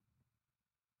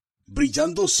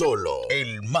brillando solo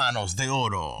en manos de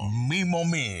oro.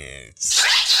 MimoMix.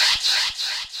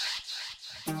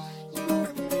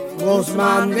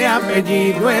 Guzmán de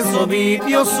apellido es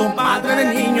Ovidio, su padre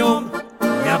de niño,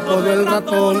 de apodo el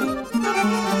ratón.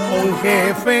 Un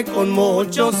jefe con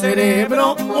mucho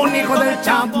cerebro, un hijo del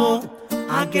Chapo,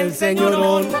 aquel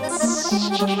señorón.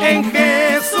 En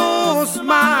Jesús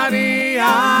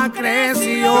María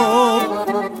creció,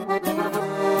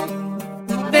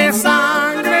 de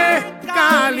sangre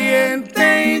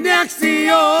caliente y de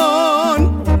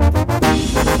acción.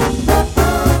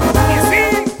 Y sí,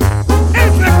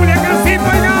 es de Culiacancito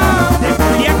allá, de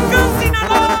Culiacán,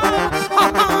 Sinaloa.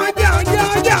 ¡Ay, ay,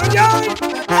 ay, ay, ay!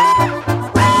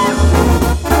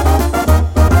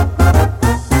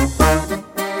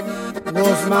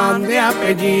 Guzmán de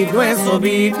apellido es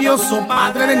Ovidio, su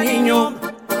padre de niño,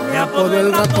 de apodo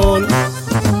el ratón.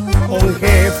 Un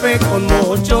jefe con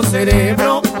mucho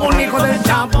cerebro, un hijo del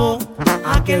Chapo,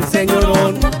 aquel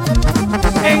señorón.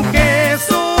 En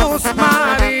Jesús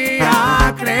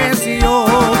María creció,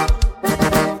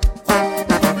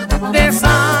 de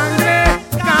sangre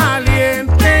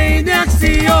caliente y de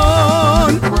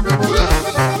acción.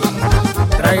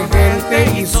 Trae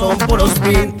gente y son puros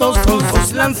pintos con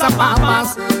sus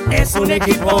lanzapapas, es un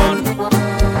equipón.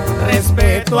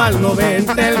 Respeto al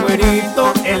 90, el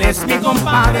güerito, él es mi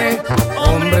compadre,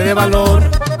 hombre de valor.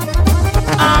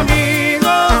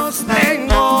 Amigos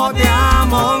tengo de a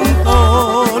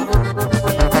montón,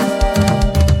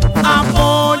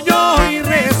 apoyo y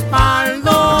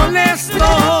respaldo les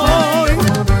doy.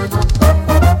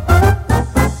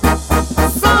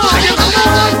 Soy el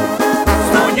ratón,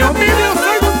 soy Ovidio,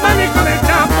 soy Guzmán, hijo del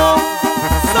Chapo.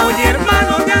 Soy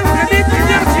hermano de Angelito y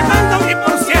de Archibaldo, y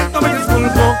por cierto me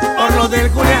disculpo por lo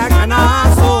del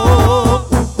Culiacanazo.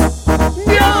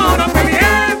 Yo no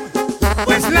peleé,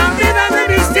 pues la vida de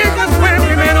mis hijos fue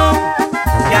primero.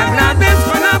 Y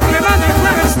agradezco a la prueba de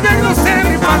jueves negros, se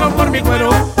rifaron por mi cuero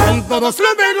con todos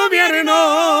los del gobierno.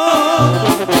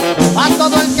 A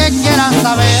todo el que quiera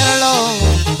saberlo,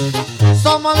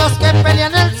 somos los que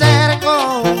pelean el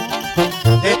cerco.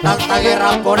 De tanta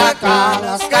guerra por acá,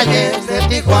 las calles de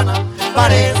Tijuana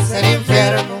parecen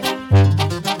infierno.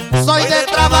 Soy de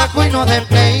trabajo y no de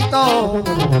pleito,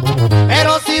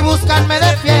 pero si buscan me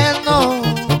defiendo.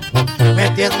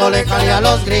 Metiéndole jale a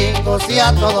los gringos y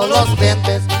a todos los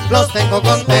clientes los tengo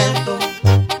contentos.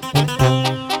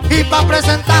 Y para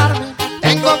presentarme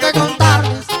tengo que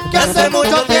contarles que hace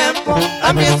mucho tiempo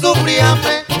también sufrí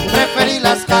hambre. Preferí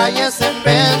las calles en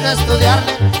vez de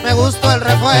estudiarle. Me gustó el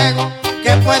refuego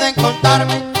que pueden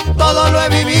contarme. Todo lo he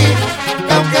vivido,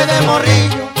 que aunque de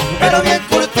morrillo, pero bien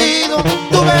curtido,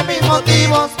 tuve mis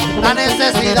motivos. La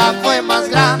necesidad fue más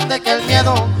grande que el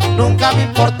miedo. Nunca me ha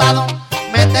importado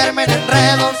meterme en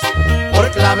enredos, por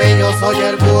clave yo soy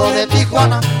el búho de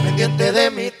Tijuana, pendiente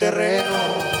de mi terreno.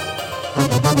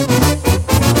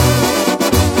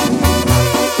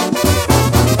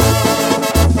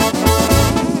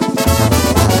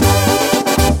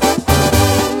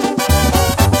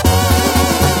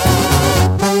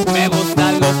 Me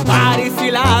gustan los paris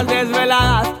y las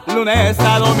desveladas, lunes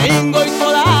a domingo y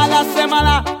toda la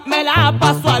semana. Me la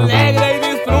paso alegre y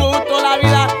disfruto la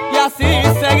vida, y así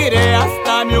seguiré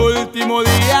hasta mi último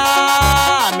día.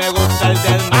 Me gusta el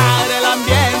desmadre, el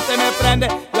ambiente me prende,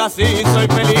 yo así soy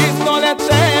feliz, no le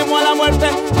temo a la muerte.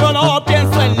 Yo no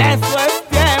pienso en eso, es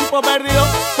tiempo perdido,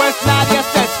 pues nadie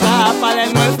se escapa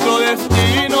de nuestro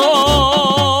destino.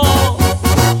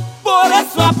 Por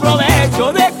eso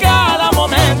aprovecho de cada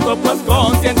momento, pues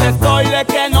consciente estoy de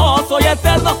que no soy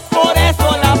eterno. Por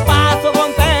eso la paso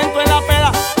contento en la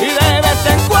peda, y de vez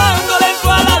en cuando le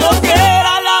entro a la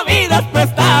loquera. La vida es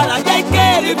prestada y hay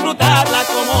que disfrutarla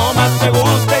como más te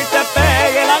guste y te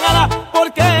pegue la gana,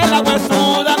 porque la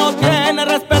huesuda no tiene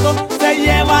respeto, se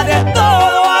lleva de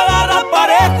todo, agarra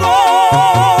parejo.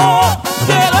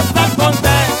 Quiero estar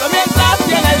contento mientras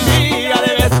tiene el día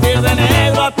de vestir de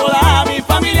negro a toda mi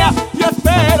familia, y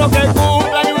espero que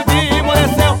cumpla mi último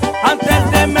deseo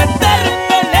antes de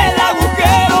meterme en el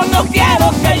agujero. No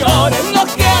quiero que lloren, no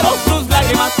quiero sus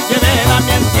lágrimas, lleven a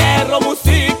mi entierro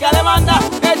música de banda,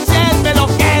 échenme lo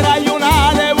que era y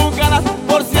una de bucanas,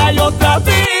 por si hay otra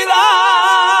vida,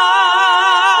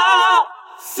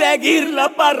 seguir la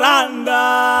parranda.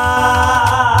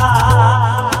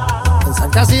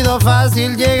 Pensan que ha sido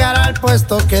fácil llegar al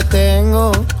puesto que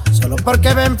tengo, solo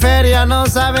porque ven feria no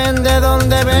saben de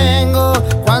dónde vengo.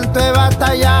 Cuánto he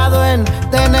batallado en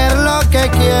tener lo que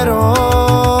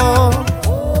quiero.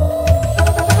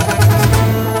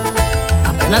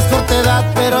 Apenas corta edad,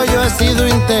 pero yo he sido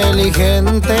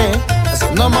inteligente.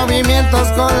 No movimientos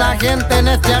con la gente en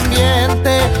este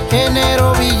ambiente.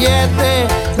 Genero billete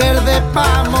verde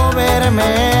pa'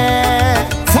 moverme.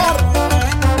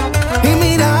 Y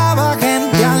miraba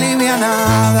gente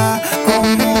alivianada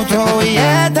con mucho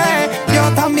billete. Yo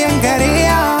también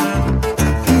quería.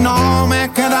 No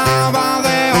me quedaba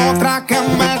de otra que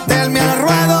meterme al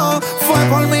ruedo. Fue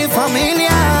por mi familia.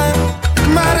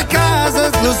 Marcas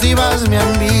exclusivas me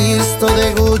han visto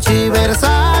de Gucci y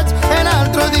Versace en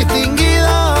antros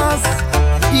distinguidos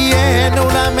y en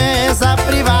una mesa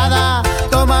privada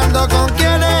tomando con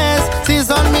quienes si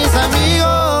son mis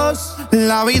amigos.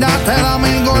 La vida te da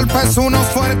mil golpes, unos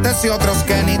fuertes y otros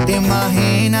que ni te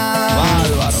imaginas.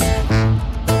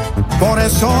 Por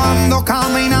eso ando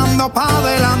caminando pa'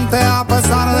 adelante a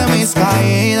pesar de mis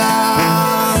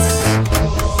caídas.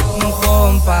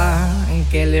 Compa,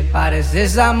 ¿qué le parece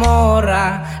esa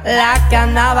morra? La que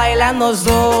anda bailando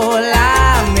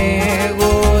sola me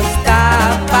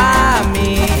gusta pa'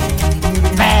 mí.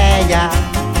 Bella,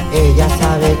 ella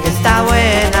sabe que está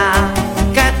buena,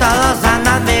 que todos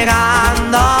andan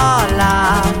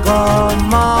mirándola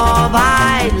como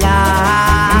baila.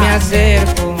 Me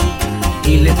acerco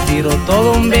y le tiro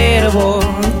todo un verbo.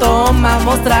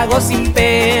 Tomamos tragos sin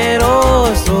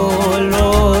pero,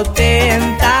 solo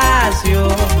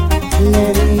tentación.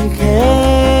 Le dije,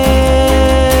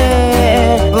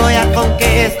 voy a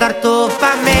conquistar tu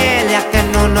familia, que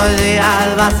en unos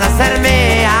días vas a ser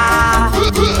mía.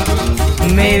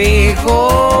 Me dijo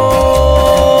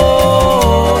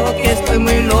que estoy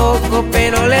muy loco,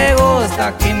 pero le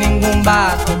gusta que ningún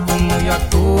vato como yo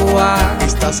actúa.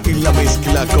 Estás en la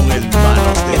mezcla con el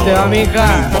Manos de ¿Qué te va, Oro. mija?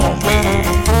 MimoMix.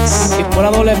 Si por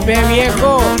la doble P,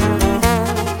 viejo.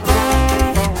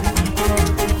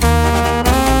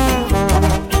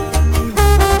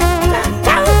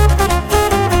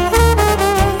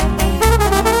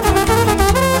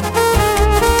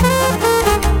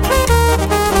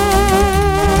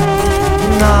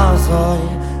 No soy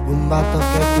un vato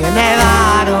que tiene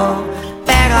varo,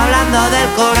 pero hablando del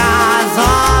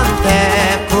corazón te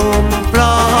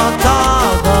cumplo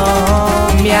todo.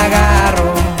 Me agarro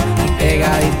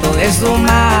pegadito de su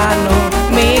mano,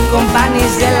 mi compa ni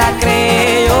se la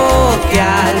creyó, que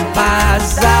al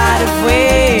pasar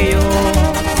fue yo.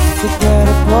 Su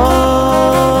cuerpo,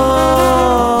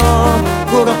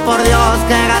 juro por Dios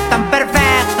que era tan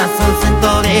perfecta, su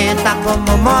cinturita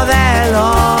como modelo.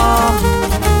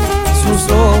 Sus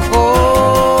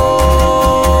ojos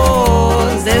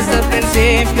desde el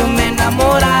principio me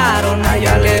enamoraron. A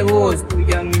ella le gusto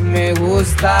y a mí me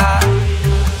gusta.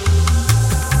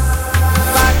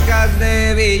 Pacas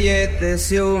de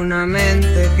billetes y una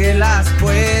mente que las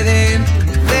puede.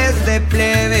 Desde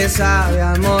plebe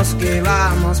sabíamos que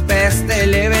íbamos peste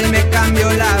leve. Él me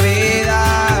cambió la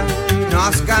vida,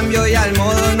 nos cambió y al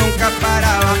modo nunca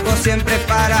para abajo, siempre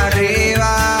para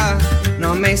arriba.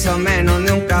 No me hizo menos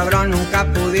de un cabrón, nunca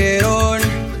pudieron.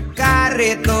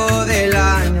 Carrito del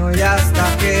año y hasta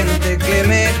gente que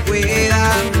me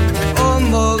cuida.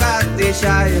 Un Bugatti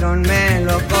Chiron me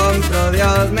lo compro,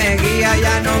 Dios me guía,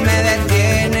 ya no me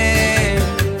detiene.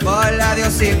 Bola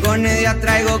Dios y con ella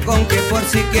traigo con que por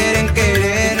si quieren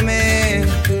quererme.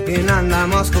 Y no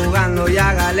andamos jugando y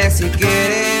hágale si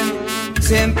quieren.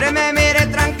 Siempre me mire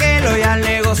tranquilo y al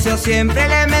negocio siempre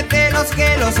le mete los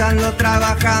kilos. Ando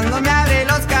trabajando, me abre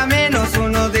los caminos.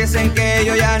 Unos dicen que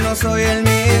yo ya no soy el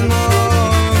mismo.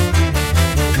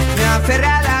 Me aferré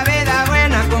a la vida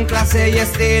buena con clase y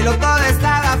estilo. Todo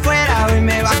estaba afuera, hoy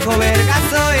me bajo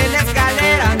vergazo en la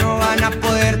escalera. No van a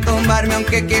poder tumbarme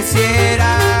aunque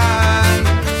quisieran.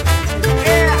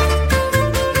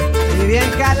 Y bien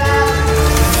calado.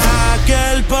 Aquí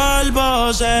el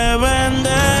polvo se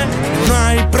vende, no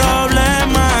hay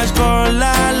problemas con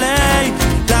la ley.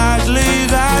 Las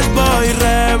ligas voy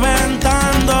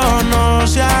reventando, no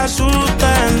se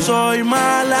asusten, soy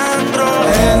malandro.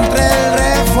 Entre el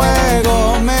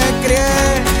refuego me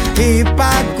crié y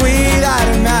pa'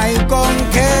 cuidarme hay con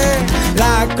qué.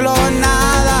 La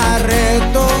clonada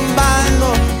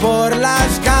retumbando por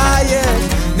las calles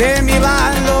de mi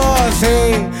bando,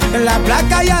 sí. La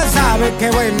placa ya sabe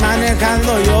que voy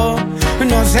manejando yo.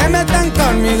 No se metan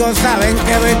conmigo, saben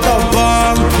que voy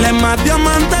topón. Le más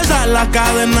diamantes a la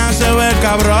cadena, se ve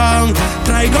cabrón.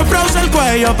 Traigo froze el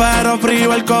cuello, pero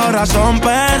frío el corazón.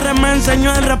 PR me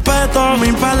enseñó el respeto,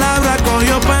 mi palabra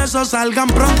cogió peso. Salgan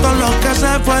pronto los que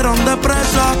se fueron de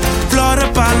preso. Flores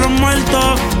para los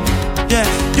muertos. Yeah.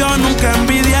 Yo nunca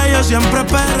envidié, yo siempre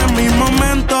espero en mi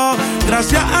momento.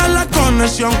 Gracias a la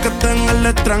conexión que tengo en el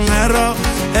extranjero.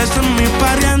 Ese es mi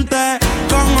pariente,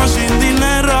 con o sin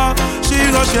dinero.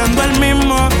 Sigo siendo el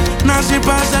mismo, nací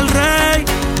para ser rey.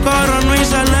 corono y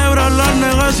celebro los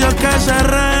negocios que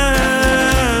cerré.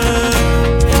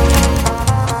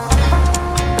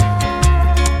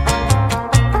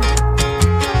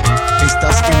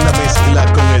 Estás en la mezcla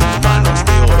con el Manos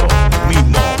de Oro,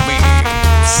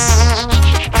 MimoMix.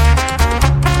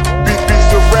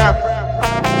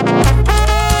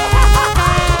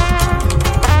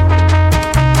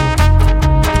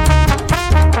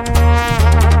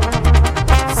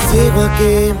 Sigo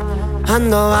aquí,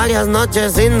 ando varias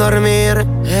noches sin dormir.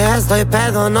 Estoy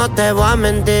pedo, no te voy a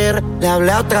mentir. Le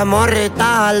hablé a otra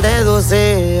morrita al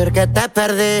deducir que te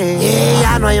perdí. Y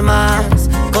ya no hay más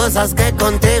cosas que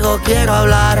contigo quiero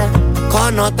hablar.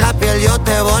 Con otra piel yo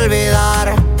te voy a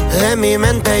olvidar. De mi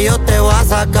mente yo te voy a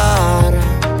sacar.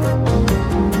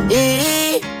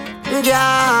 Y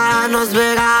ya nos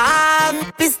verán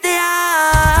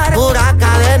pistear. Pura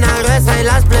cadena gruesa y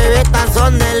las plebitas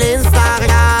son del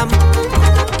Instagram.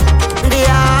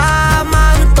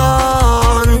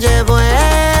 Diamantón llevo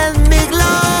en mi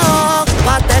Glock.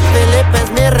 Patek Philippe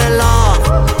es mi reloj.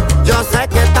 Yo sé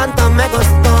que tanto me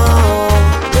costó.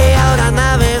 Y ahora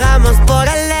navegamos por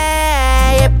el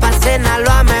ley. Pa'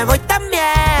 Sinaloa me voy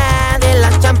también. Y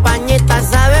las champañitas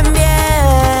saben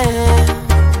bien.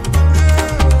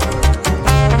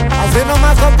 Así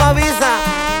nomás compa Visa.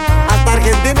 Hasta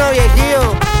argentino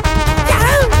viejillo.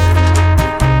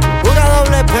 Pura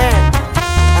doble P.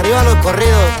 Arriba los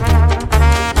corridos.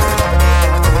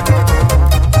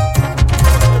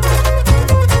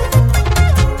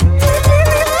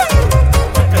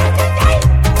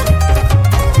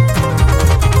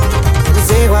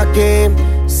 Sigo aquí,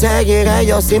 seguiré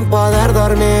yo sin poder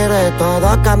dormir.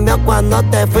 Todo cambió cuando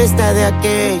te fuiste de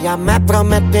aquí. Ya me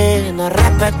prometí no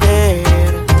repetir.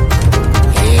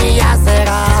 Y ya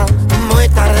será muy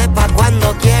tarde pa'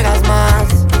 cuando quieras más.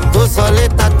 Tú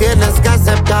solita tienes que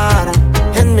aceptar.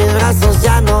 En mis brazos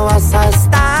ya no vas a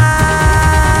estar.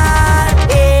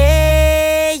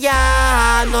 Y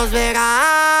ya nos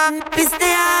verán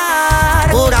pistear.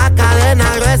 Pura cadena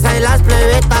gruesa y las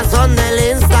plebitas son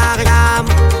del Instagram.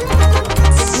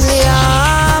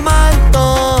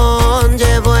 Diamantón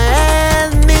llevo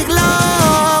en mi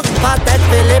Glock. Patek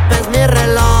Philippe es mi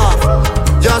reloj.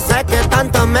 Yo sé que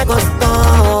tanto me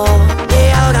costó. Y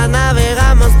ahora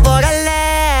navegamos por el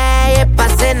ley. Pa'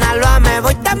 Sinaloa me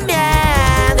voy también.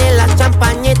 Y las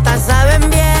champañitas saben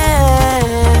bien.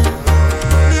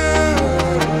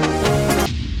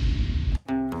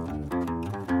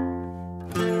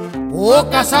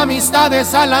 Pocas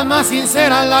amistades, a las más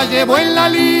sinceras las llevo en la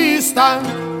lista.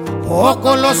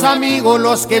 Pocos los amigos,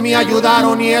 los que me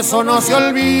ayudaron y eso no se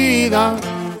olvida.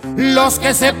 Los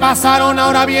que se pasaron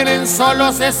ahora vienen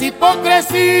solos, es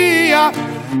hipocresía.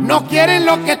 No quieren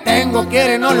lo que tengo,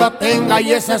 quieren no lo tenga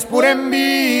y esa es pura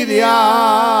envidia.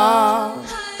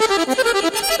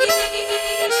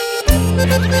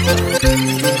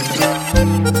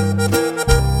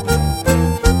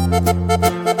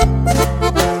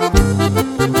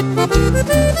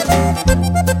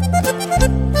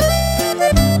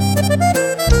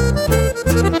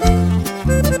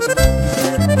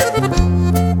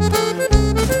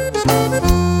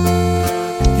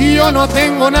 Yo no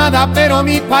tengo nada, pero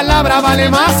mi palabra vale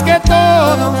más que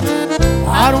todo.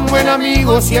 Para un buen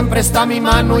amigo siempre está mi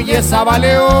mano y esa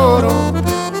vale oro.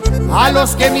 A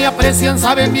los que me aprecian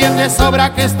saben bien de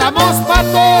sobra que estamos pa'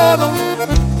 todo.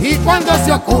 Y cuando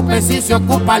se ocupe, si se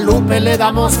ocupa Lupe, le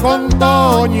damos con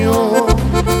Toño.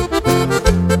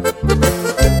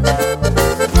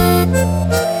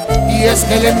 Y es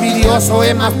que el envidioso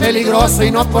es más peligroso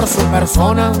y no por su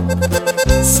persona.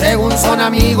 Según son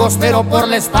amigos, pero por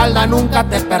la espalda nunca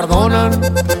te perdonan.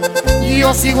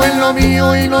 Yo sigo en lo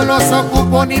mío y no los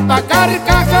ocupo ni pa'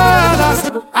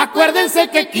 carcajadas. Acuérdense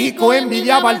que Kiko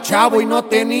envidiaba al chavo y no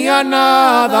tenía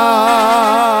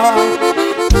nada.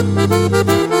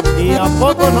 ¿Y a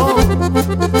poco no?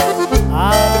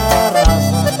 Raza.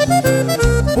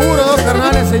 Puro dos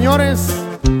carnales, señores.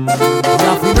 Y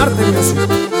afinarte music.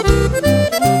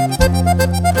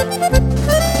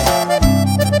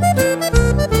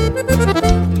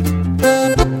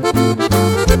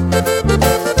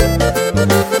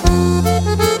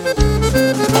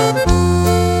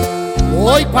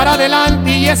 Voy para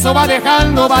adelante y eso va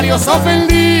dejando varios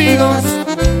ofendidos.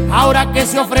 Ahora que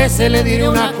se ofrece le diré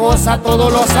una cosa a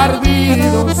todos los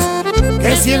ardidos.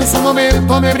 Que si en su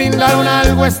momento me brindaron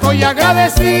algo estoy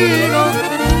agradecido.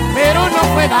 Pero no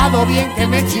fue dado, bien que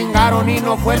me chingaron y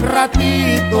no fue en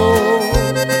ratito.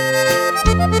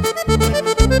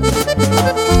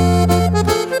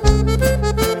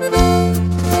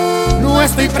 No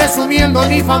estoy presumiendo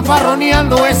ni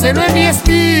fanfarroneando, ese no es mi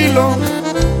estilo.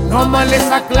 Nomás les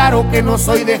aclaro que no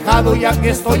soy dejado ya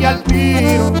que estoy al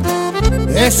tiro.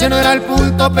 Ese no era el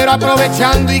punto, pero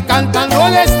aprovechando y cantando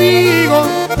les digo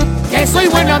que soy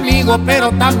buen amigo,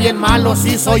 pero también malo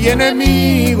si soy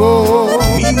enemigo.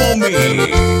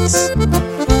 MimoMix.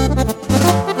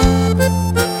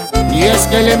 Y es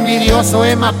que el envidioso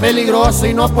es más peligroso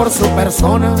y no por su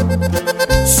persona.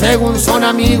 Según son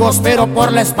amigos, pero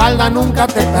por la espalda nunca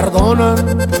te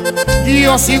perdonan. Y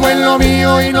yo sigo en lo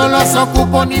mío y no los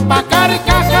ocupo ni pa'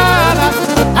 carcajadas.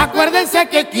 Acuérdense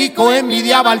que Kiko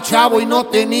envidiaba al chavo y no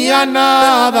tenía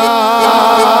nada.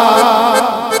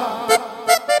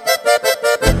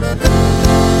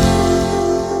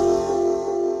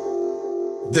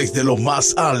 Desde lo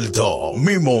más alto,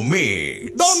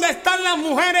 MimoMix. ¿Dónde están las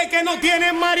mujeres que no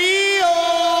tienen marido?